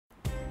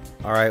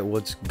Alright,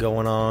 what's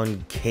going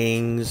on,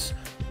 Kings?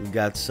 We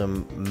got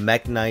some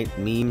Mekk-knight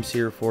memes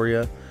here for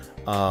you.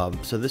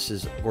 So this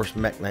is, of course,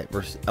 Mekk-knight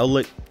versus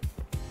Eldlich.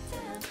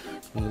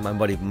 Me and my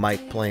buddy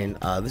Mike playing.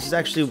 This is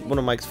actually one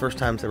of Mike's first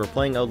times ever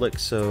playing Eldlich,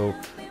 so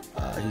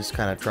he's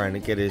kind of trying to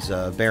get his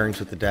bearings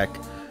with the deck.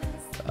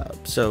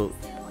 So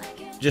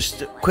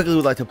just quickly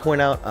would like to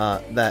point out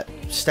that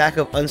stack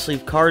of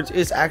unsleeved cards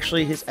is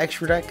actually his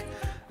extra deck.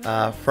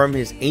 From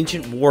his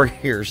Ancient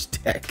Warriors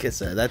deck.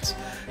 So that's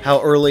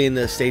how early in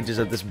the stages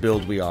of this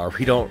build we are.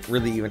 We don't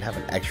really even have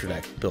an extra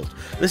deck built.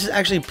 This is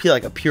actually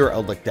like a pure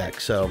Eldlich deck.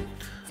 So,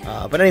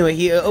 but anyway,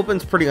 he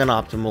opens pretty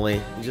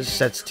unoptimally. He just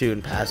sets 2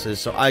 and passes.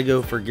 So I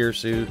go for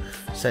Girsu,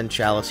 send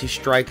Chalice. He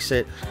strikes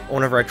it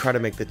whenever I try to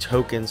make the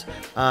tokens.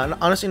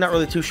 Honestly, not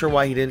really too sure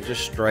why he didn't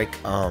just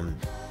strike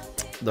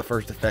the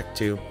first effect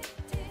too.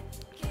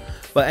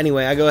 But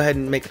anyway, I go ahead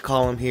and make a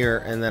column here,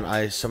 and then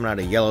I summon out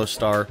a yellow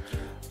star.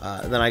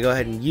 Then I go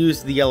ahead and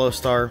use the yellow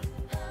star,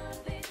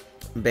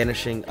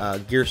 banishing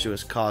Girsu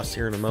as cost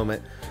here in a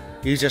moment.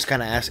 He's just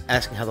kind of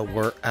asking how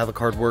the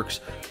card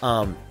works.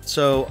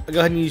 So I go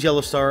ahead and use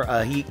yellow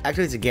star. He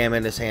activates a gamma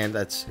in his hand.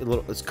 It's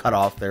cut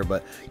off there,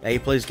 but yeah, he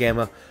plays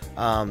gamma.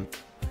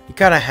 He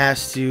kind of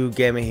has to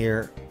gamma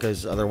here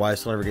because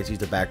otherwise he'll never get to use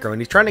the back row.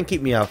 And he's trying to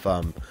keep me off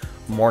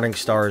Morning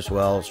Star as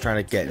well. He's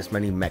trying to get as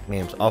many mech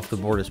names off the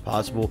board as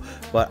possible.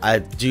 But I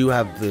do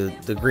have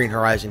the Green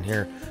Horizon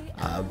here.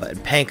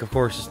 But Pank, of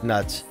course, is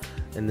nuts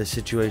in this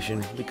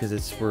situation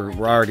because we're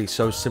already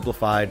so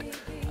simplified,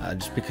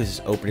 just because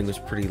his opening was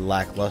pretty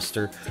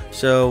lackluster.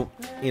 So,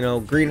 you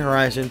know, Green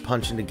Horizon,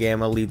 punch into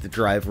Gamma, leave the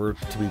driver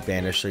to be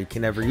banished so you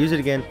can never use it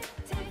again.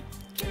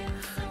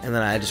 And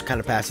then I just kind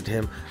of pass it to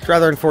him. It's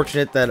rather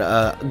unfortunate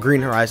that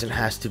Green Horizon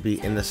has to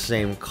be in the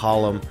same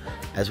column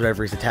as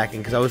whatever he's attacking,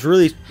 because I was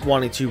really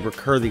wanting to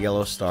recur the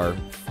yellow star.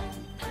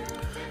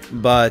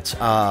 But,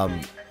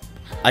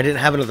 I didn't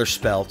have another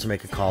spell to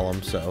make a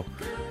column, so,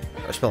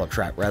 or spell a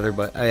trap rather,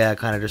 but yeah, I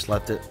kind of just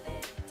left it.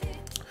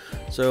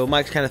 So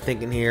Mike's kind of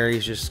thinking here.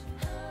 He's just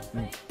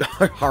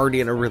already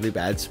in a really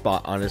bad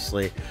spot,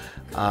 honestly.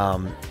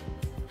 I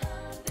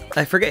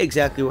forget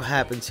exactly what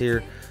happens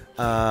here.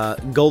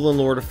 Golden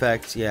Lord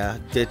effect, yeah,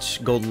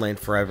 ditch Golden Lane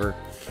forever.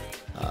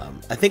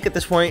 I think at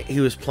this point he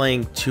was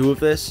playing 2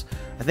 of this.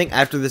 I think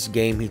after this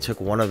game he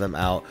took 1 of them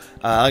out.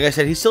 Like I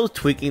said, he's still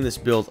tweaking this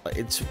build.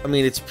 I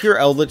mean, it's pure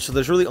Eldlich, so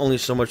there's really only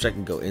so much I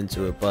can go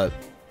into it, but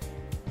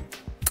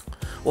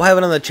we'll have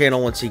it on the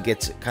channel once he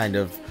gets it kind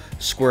of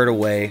squared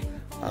away.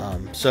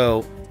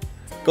 So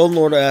Golden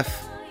Lord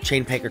F,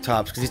 Chain Panker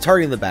Tops, because he's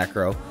targeting the back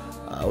row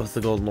with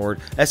the Golden Lord.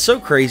 That's so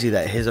crazy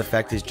that his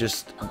effect is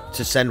just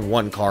to send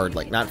 1 card,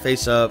 like not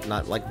face up,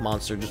 not like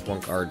monster, just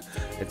 1 card.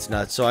 It's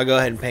nuts. So I go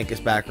ahead and Pank his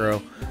back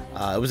row.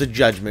 It was a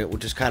judgment,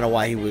 which is kind of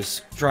why he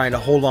was trying to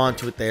hold on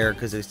to it there,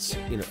 because it's,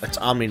 you know, it's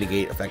Omni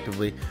Negate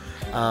effectively.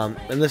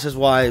 And this is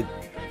why,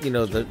 you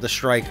know, the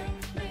strike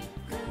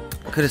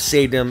could have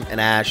saved him an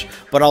Ash,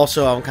 but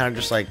also I'm kind of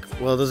just like,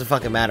 well, it doesn't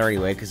fucking matter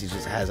anyway, because he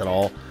just has it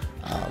all.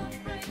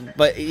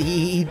 But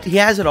he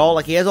has it all,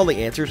 like he has all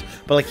the answers,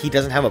 but like he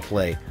doesn't have a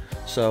play.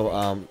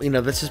 So, you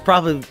know, this is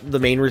probably the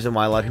main reason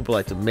why a lot of people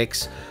like to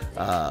mix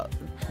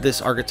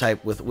this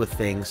archetype with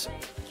things,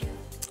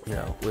 you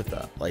know, with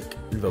like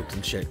invoked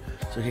and shit.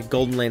 So he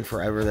Golden Lane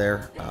forever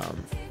there.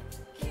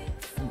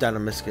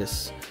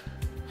 Dynamiscus,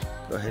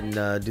 go ahead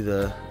and do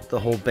the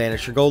whole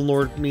banish your Golden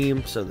Lord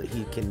meme so that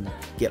he can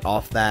get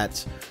off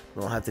that.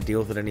 We don't have to deal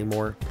with it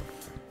anymore.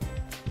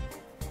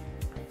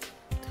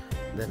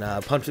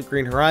 Then punch with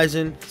Green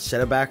Horizon,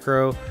 set a back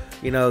row.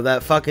 You know,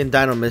 that fucking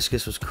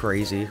Dynamiscus was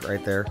crazy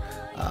right there.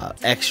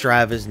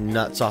 Extrav is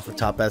nuts off the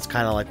top. That's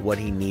kind of like what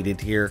he needed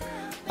here.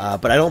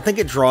 But I don't think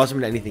it draws him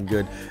to anything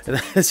good.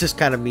 And it's just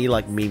kind of me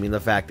like memeing the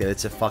fact that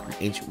it's a fucking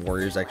Ancient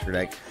Warriors extra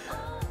deck.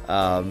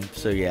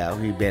 So yeah,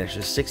 he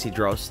banishes 6, he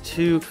draws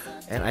 2.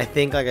 And I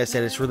think, like I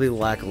said, it's really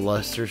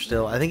lackluster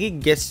still. I think he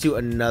gets to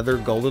another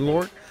Golden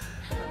Lord.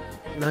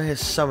 Now he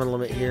has summon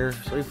limit here.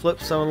 So he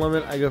flips summon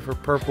limit. I go for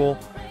purple.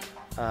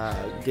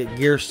 Get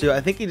Girsu. I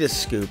think he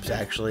just scoops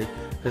actually,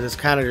 because it's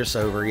kind of just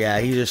over.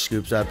 Yeah, he just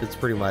scoops up. It's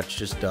pretty much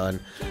just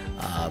done.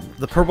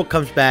 The purple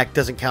comes back,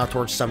 doesn't count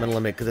towards summon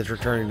limit because it's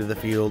returning to the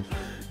field.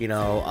 You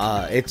know,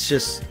 it's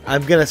just,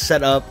 I'm gonna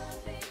set up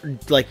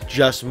like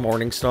just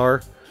Morning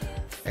Star,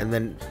 and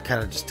then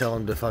kind of just tell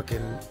him to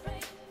fucking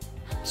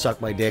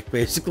suck my dick,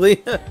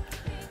 basically.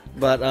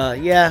 But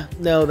yeah,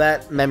 no,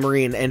 that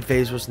memory and end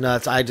phase was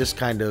nuts. I just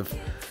kind of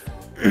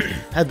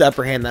had the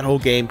upper hand that whole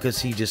game because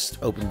he just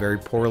opened very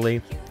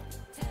poorly.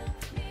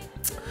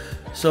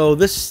 So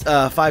this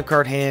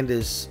 5-card hand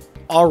is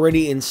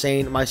already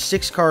insane. My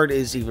 6-card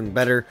is even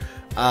better.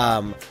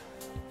 The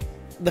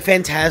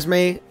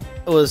Phantasme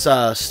was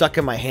stuck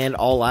in my hand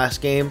all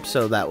last game,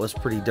 so that was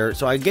pretty dirt.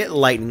 So I get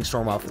Lightning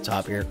Storm off the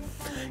top here.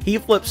 He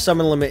flips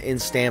Summon Limit in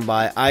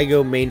standby. I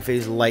go main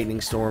phase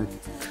Lightning Storm.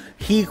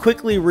 He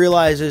quickly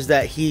realizes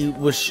that he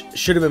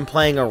should have been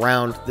playing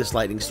around this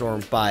Lightning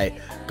Storm by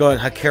going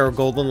Hakero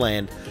Golden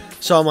Land.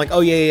 So I'm like,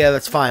 oh yeah,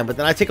 that's fine. But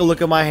then I take a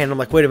look at my hand, I'm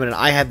like, wait a minute,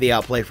 I had the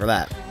outplay for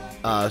that.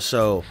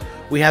 So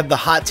we have the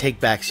hot take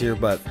backs here,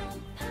 but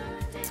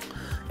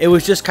it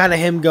was just kind of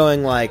him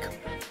going like,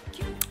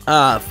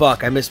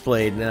 fuck, I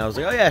misplayed. And then I was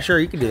like, oh yeah, sure,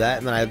 you can do that.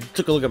 And then I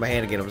took a look at my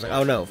hand again. I was like,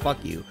 oh no,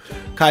 fuck you.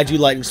 Kaiju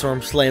Lightning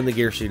Storm, slam the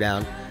Gear Suit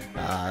down.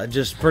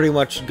 Just pretty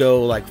much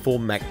go like full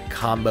mech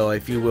combo,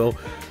 if you will.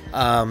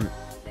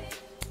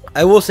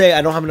 I will say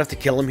I don't have enough to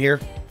kill him here.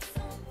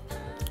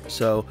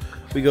 So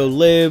we go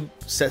lib,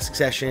 set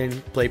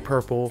succession, play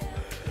purple,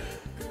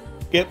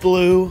 get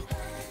blue,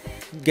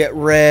 get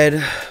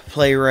red,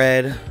 play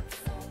red,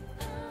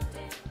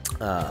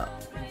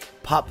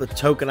 pop the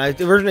token. I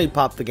originally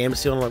popped the Gamma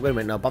Seal, and I'm like, wait a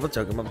minute, no, pop the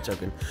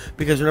token.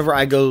 Because whenever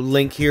I go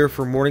Link here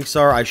for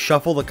Morningstar, I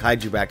shuffle the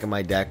Kaiju back in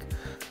my deck,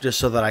 just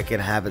so that I can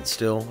have it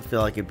still. I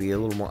feel like it'd be a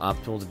little more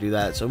optimal to do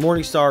that. So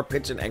Morningstar,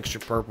 pitch an extra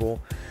purple,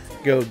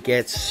 go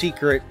get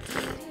Secret,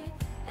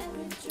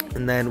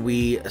 and then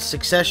we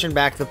succession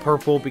back the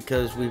purple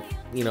because we,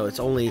 you know, it's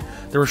only,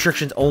 the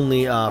restriction's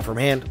only from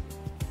hand.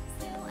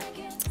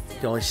 You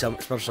can only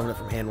special summon it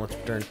from hand once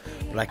per turn,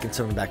 but I can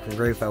summon it back from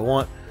grave if I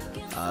want.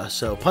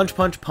 So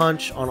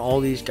punch on all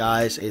these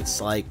guys. It's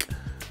like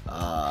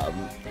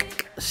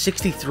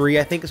 63,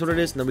 I think is what it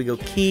is. And then we go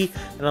key,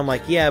 and I'm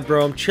like, yeah,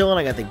 bro, I'm chilling.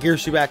 I got the Gear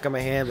Suit back on my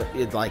hand.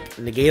 It like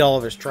negate all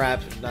of his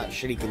traps. There's not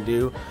shit he can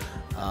do.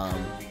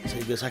 So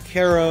he goes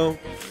Hakero.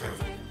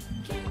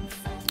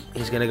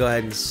 He's gonna go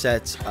ahead and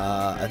set.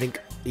 I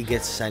think he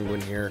gets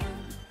Sanguine here.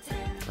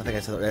 I think I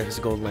said that. It's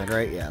a Golden Land,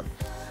 right? Yeah.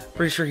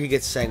 Pretty sure he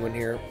gets Sanguine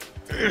here.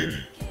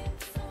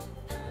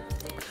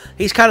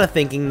 He's kind of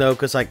thinking though,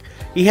 because like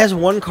he has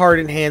one card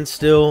in hand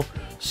still,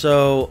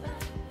 so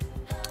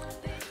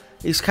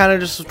he's kind of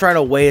just trying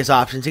to weigh his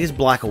options. He gets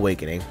Black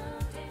Awakening,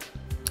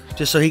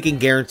 just so he can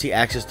guarantee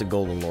access to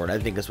Golden Lord. I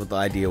think that's what the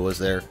idea was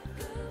there.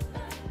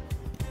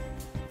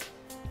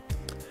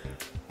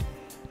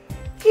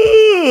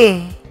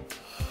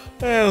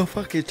 Oh,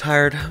 fucking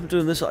tired. I'm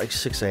doing this at like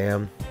 6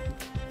 a.m.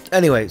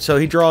 Anyway, so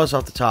he draws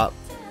off the top.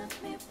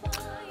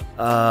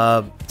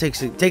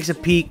 Takes a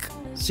peek,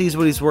 sees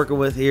what he's working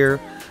with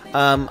here.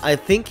 I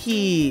think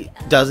he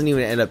doesn't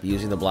even end up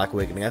using the Black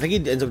Awakening. I think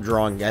he ends up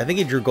drawing. I think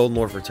he drew Golden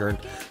Lord for turn.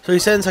 So he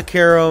sends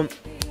Hakero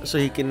so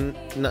he can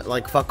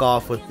like fuck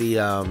off with the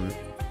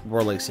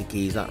World Legacy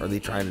key. He's not really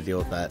trying to deal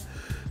with that.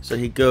 So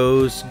he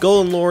goes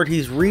Golden Lord.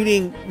 He's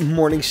reading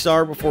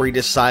Morningstar before he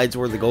decides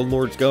where the Golden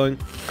Lord's going.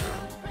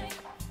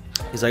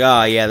 He's like,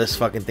 oh yeah, this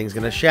fucking thing's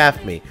gonna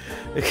shaft me.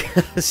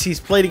 Because he's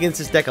played against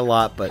this deck a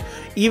lot, but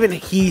even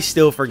he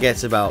still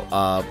forgets about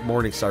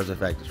Morningstar's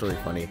effect. It's really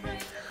funny.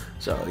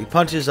 So he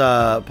punches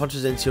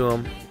into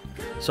him.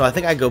 So I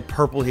think I go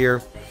purple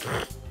here.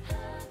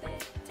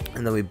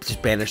 And then we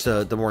just banish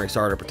the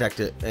Morningstar to protect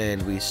it.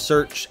 And we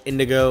search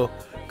Indigo,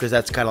 because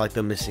that's kind of like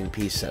the missing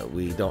piece that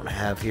we don't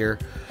have here.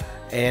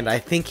 And I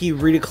think he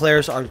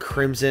redeclares on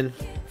Crimson.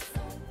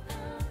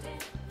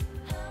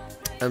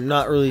 I'm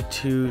not really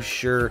too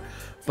sure.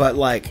 But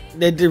like,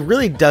 it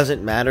really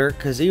doesn't matter.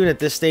 Because even at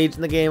this stage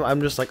in the game, I'm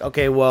just like,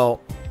 okay,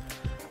 well,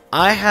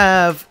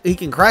 he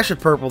can crash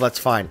with purple, that's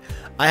fine.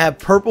 I have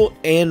purple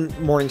and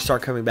Morningstar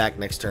coming back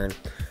next turn.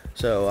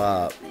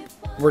 So,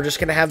 we're just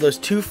going to have those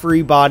two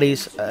free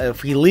bodies.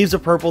 If he leaves a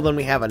purple, then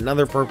we have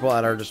another purple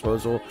at our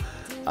disposal.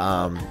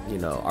 You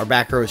know, our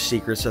back row is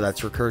Secret, so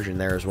that's recursion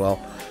there as well.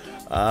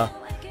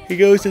 He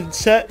goes and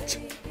sets...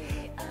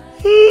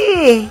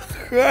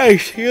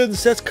 Christ, he goes and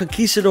sets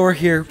Conquistador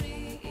here.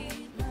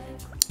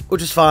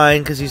 Which is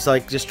fine, because he's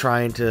like just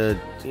trying to,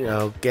 you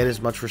know, get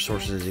as much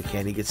resources as he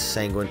can. He gets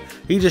Sanguine.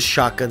 He just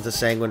shotguns the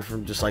Sanguine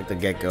from just like the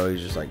get-go.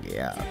 He's just like,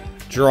 yeah.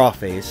 Draw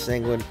phase.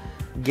 Sanguine.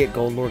 Get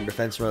Golden Lord in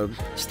defense mode.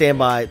 Stand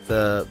by.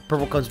 The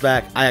purple comes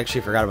back. I actually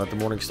forgot about the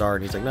Morningstar,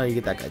 and he's like, no, you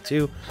get that guy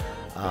too.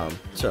 I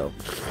don't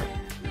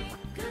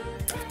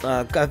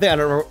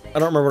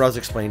remember what I was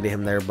explaining to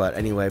him there, but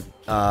anyway.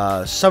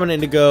 Summon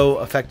Indigo.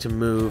 Effect to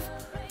move.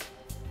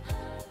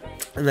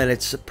 And then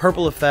it's a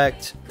purple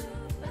effect.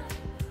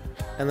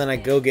 And then I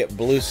go get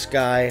Blue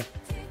Sky.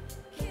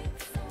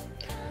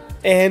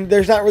 And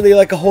there's not really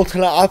like a whole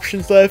ton of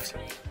options left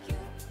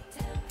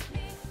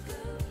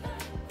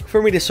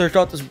for me to search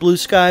out this Blue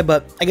Sky.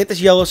 But I get this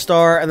Yellow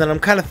Star. And then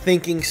I'm kind of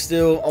thinking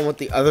still on what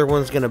the other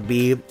one's going to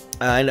be.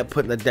 I end up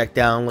putting the deck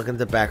down, looking at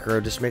the back row,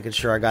 just making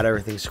sure I got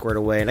everything squared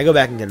away. And I go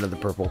back and get another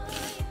purple.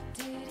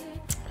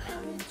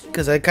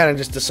 Because I kind of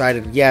just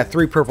decided, yeah,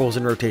 3 purples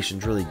in rotation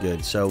is really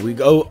good. So we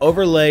go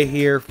overlay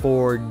here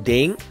for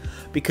Ding.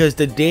 Because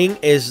the Ding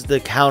is the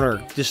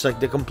counter, just like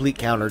the complete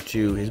counter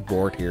to his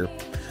board here.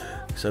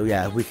 So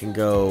yeah, we can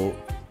go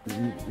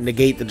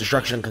negate the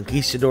destruction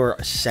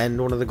Conquistador, send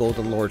one of the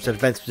Golden Lords to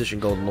defense position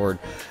Golden Lord,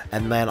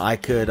 and then I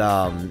could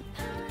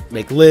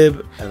make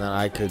lib, and then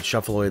I could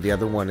shuffle away the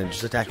other one and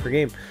just attack per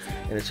game.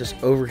 And it's just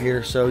over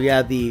here. So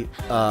yeah, the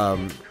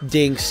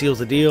Ding seals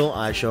the deal.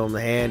 I show him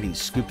the hand, he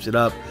scoops it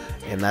up,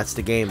 and that's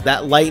the game.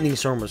 That Lightning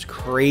Storm was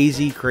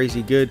crazy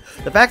good.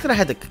 The fact that I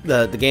had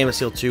the Gamma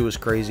Seal too was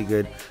crazy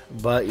good.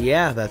 But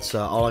yeah, that's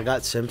all I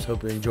got, Sims.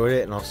 Hope you enjoyed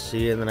it, and I'll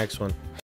see you in the next one.